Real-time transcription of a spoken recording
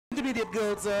intermediate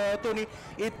girls, Tony.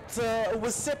 It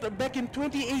was set back in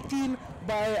 2018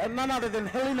 by none other than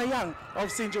Helena Young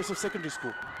of St. Joseph Secondary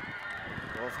School.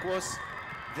 Well, of course,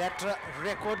 that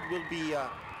record will be,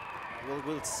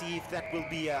 we'll see if that will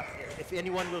be, if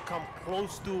anyone will come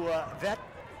close to that.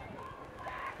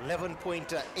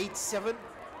 11.87.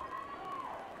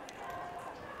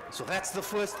 So that's the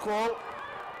first call.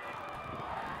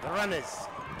 The runners,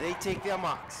 they take their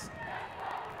marks.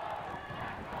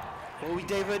 Chloe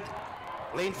David,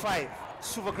 lane 5,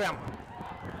 Suvagram.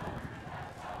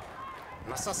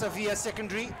 Nasasa Via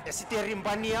Secondary, Esiteri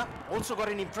Mbania also got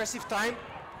an impressive time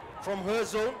from her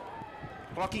zone,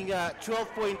 clocking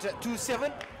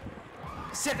 12.27.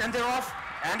 Set and they're off,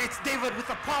 and it's David with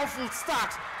a powerful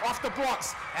start off the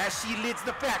blocks as she leads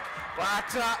the pack.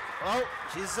 But, well,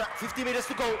 she's 50 meters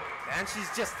to go, and she's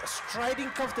just striding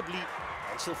comfortably,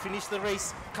 and she'll finish the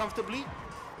race comfortably,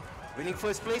 winning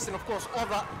first place. And of course,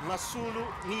 Ova Nasulu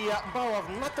Nia Mbao of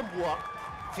Natambua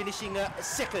finishing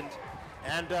second.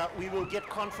 And we will get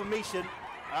confirmation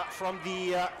from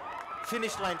the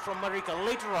finish line from Marika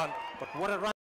later on. But what a run.